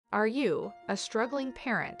Are you, a struggling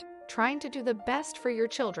parent, trying to do the best for your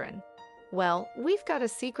children? Well, we've got a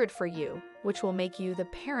secret for you, which will make you the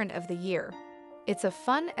Parent of the Year. It's a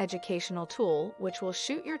fun educational tool which will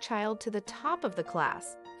shoot your child to the top of the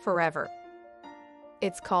class, forever.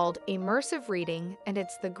 It's called Immersive Reading, and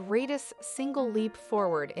it's the greatest single leap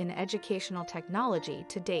forward in educational technology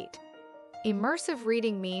to date. Immersive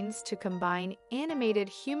reading means to combine animated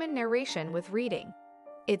human narration with reading.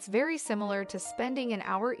 It's very similar to spending an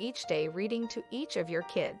hour each day reading to each of your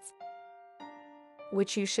kids,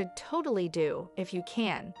 which you should totally do if you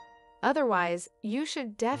can. Otherwise, you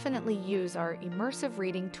should definitely use our immersive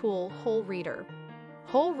reading tool, WholeReader.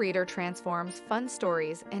 WholeReader transforms fun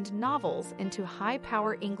stories and novels into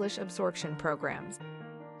high-power English absorption programs.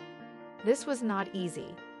 This was not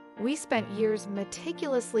easy. We spent years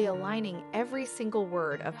meticulously aligning every single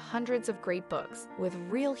word of hundreds of great books with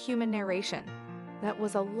real human narration. That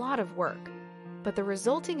was a lot of work, but the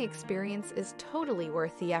resulting experience is totally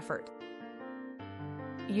worth the effort.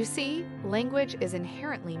 You see, language is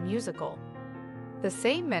inherently musical. The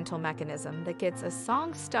same mental mechanism that gets a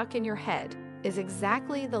song stuck in your head is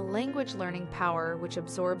exactly the language learning power which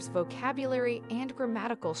absorbs vocabulary and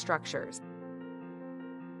grammatical structures.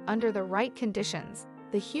 Under the right conditions,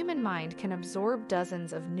 the human mind can absorb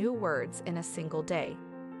dozens of new words in a single day.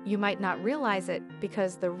 You might not realize it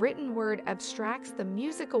because the written word abstracts the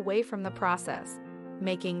music away from the process,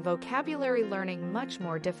 making vocabulary learning much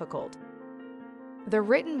more difficult. The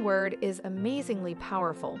written word is amazingly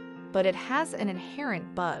powerful, but it has an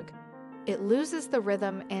inherent bug. It loses the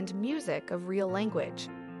rhythm and music of real language.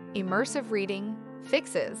 Immersive reading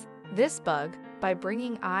fixes this bug by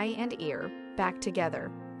bringing eye and ear back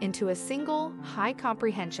together into a single,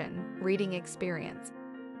 high-comprehension reading experience.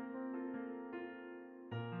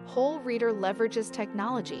 WholeReader leverages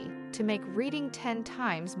technology to make reading 10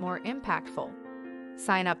 times more impactful.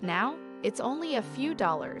 Sign up now, it's only a few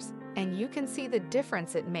dollars, and you can see the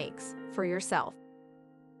difference it makes for yourself.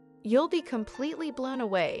 You'll be completely blown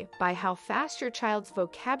away by how fast your child's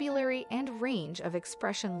vocabulary and range of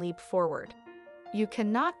expression leap forward. You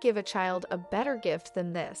cannot give a child a better gift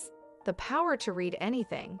than this: the power to read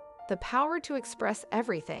anything, the power to express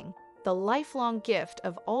everything, the lifelong gift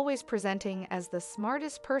of always presenting as the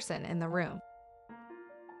smartest person in the room.